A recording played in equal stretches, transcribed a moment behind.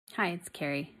Hi, it's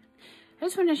Carrie. I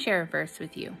just want to share a verse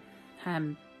with you.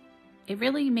 It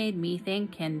really made me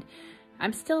think, and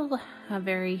I'm still a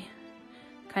very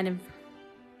kind of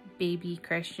baby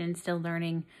Christian, still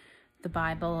learning the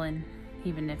Bible, and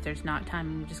even if there's not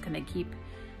time, I'm just going to keep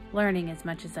learning as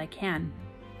much as I can.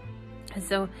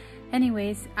 So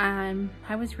anyways, I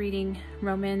was reading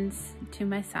Romans to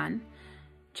my son,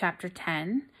 chapter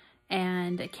 10,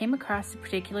 and I came across a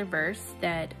particular verse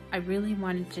that I really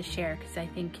wanted to share because I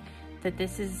think that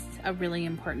this is a really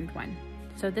important one.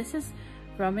 So this is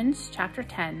Romans chapter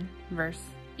 10, verse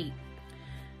 8.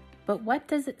 But what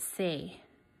does it say?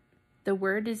 The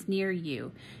word is near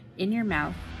you, in your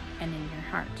mouth and in your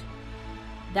heart.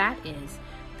 That is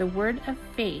the word of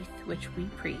faith which we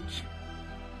preach.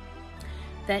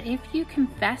 That if you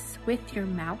confess with your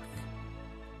mouth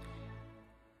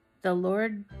the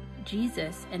Lord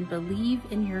Jesus and believe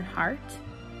in your heart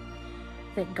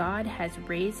that God has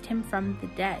raised him from the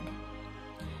dead,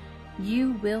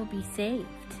 you will be saved.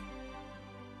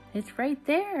 It's right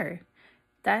there.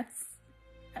 That's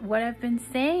what I've been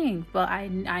saying. Well, I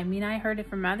mean, I heard it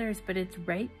from others, but it's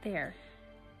right there.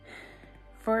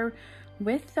 For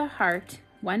with the heart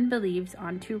one believes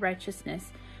unto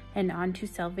righteousness and unto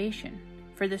salvation.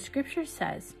 For the scripture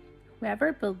says,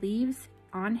 whoever believes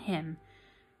on him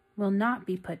will not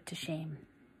be put to shame.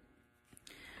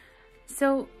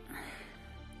 So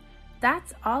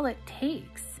that's all it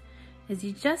takes, is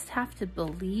you just have to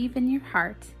believe in your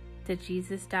heart that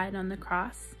Jesus died on the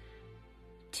cross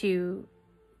to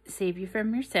save you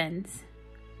from your sins,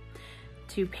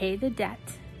 to pay the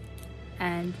debt,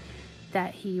 and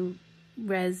that he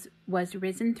was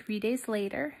risen 3 days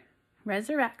later,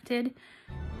 resurrected,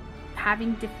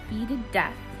 having defeated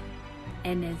death,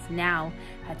 and is now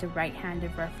at the right hand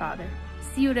of our Father.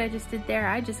 See what I just did there?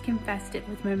 I just confessed it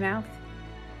with my mouth.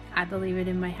 I believe it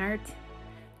in my heart.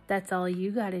 That's all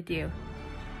you got to do.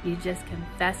 You just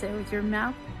confess it with your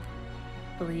mouth,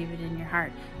 believe it in your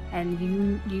heart, and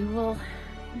you'll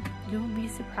be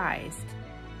surprised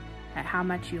at how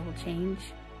much you will change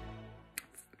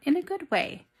in a good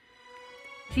way.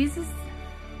 Jesus,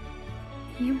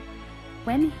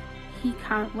 when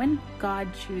God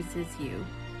chooses you,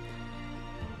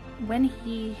 when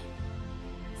he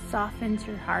softens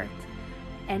your heart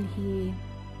and he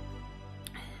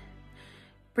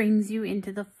brings you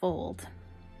into the fold,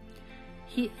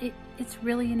 it's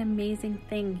really an amazing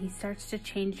thing. He starts to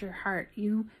change your heart.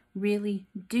 You really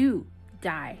do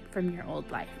die from your old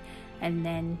life, and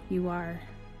then you are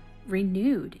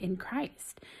renewed in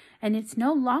Christ. And it's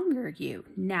no longer you,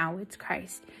 now it's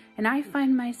Christ. And I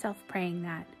find myself praying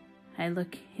that. I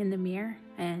look in the mirror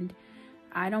and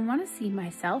I don't want to see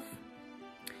myself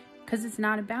because it's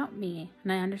not about me,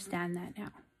 and I understand that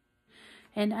now.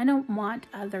 And I don't want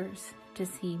others to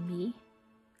see me.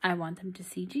 I want them to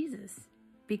see Jesus,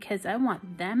 because I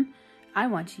want them, I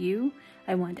want you,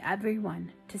 I want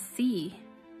everyone to see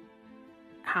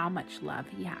how much love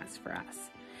he has for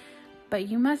us. But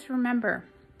you must remember,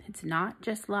 it's not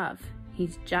just love.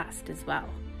 He's just as well.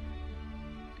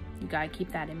 You gotta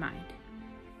keep that in mind.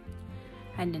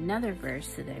 And another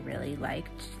verse that I really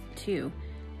liked too,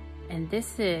 and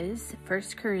this is 1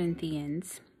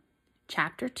 Corinthians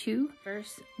chapter 2,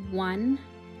 verse 1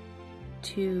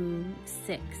 to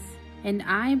 6. And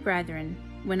I, brethren,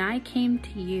 when I came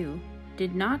to you,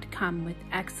 did not come with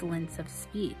excellence of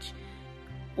speech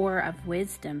or of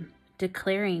wisdom,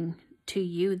 declaring to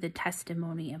you the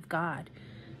testimony of God.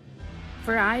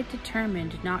 For I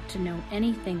determined not to know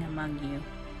anything among you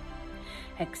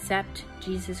except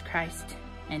Jesus Christ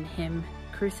and him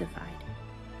crucified.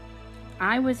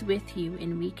 I was with you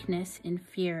in weakness, in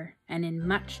fear, and in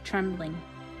much trembling.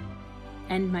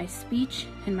 And my speech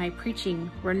and my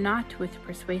preaching were not with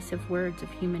persuasive words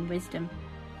of human wisdom,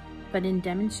 but in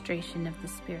demonstration of the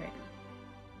Spirit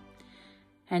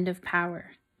and of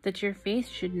power, that your faith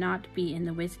should not be in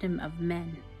the wisdom of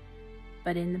men,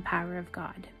 but in the power of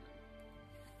God.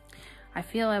 I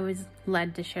feel I was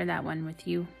led to share that one with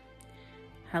you,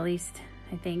 at least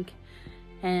I think.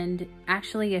 And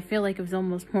actually, I feel like it was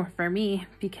almost more for me,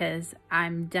 because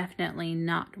I'm definitely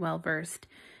not well versed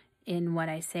in what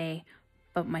I say,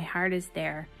 but my heart is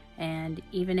there. And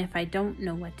even if I don't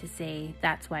know what to say,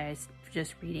 that's why I'm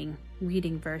just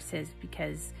reading verses,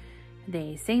 because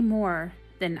they say more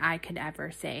than I could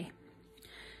ever say.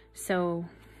 So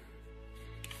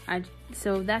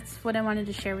that's what I wanted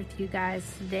to share with you guys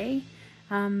today.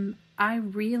 I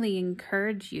really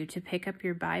encourage you to pick up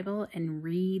your Bible and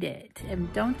read it.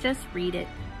 And don't just read it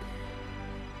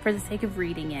for the sake of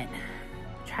reading it.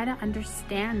 Try to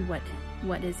understand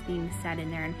what is being said in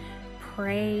there, and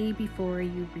pray before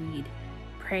you read.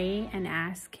 Pray and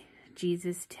ask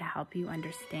Jesus to help you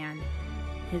understand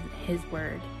his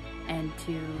word and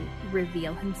to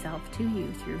reveal himself to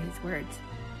you through his words.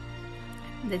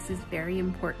 This is very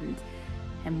important.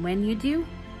 And when you do,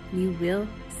 you will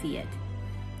see it.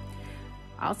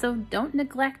 Also, don't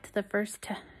neglect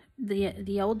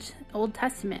the Old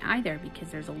Testament either, because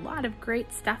there's a lot of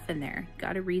great stuff in there.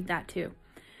 Got to read that too.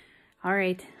 All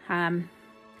right.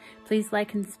 Please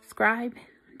like and subscribe.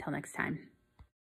 Until next time.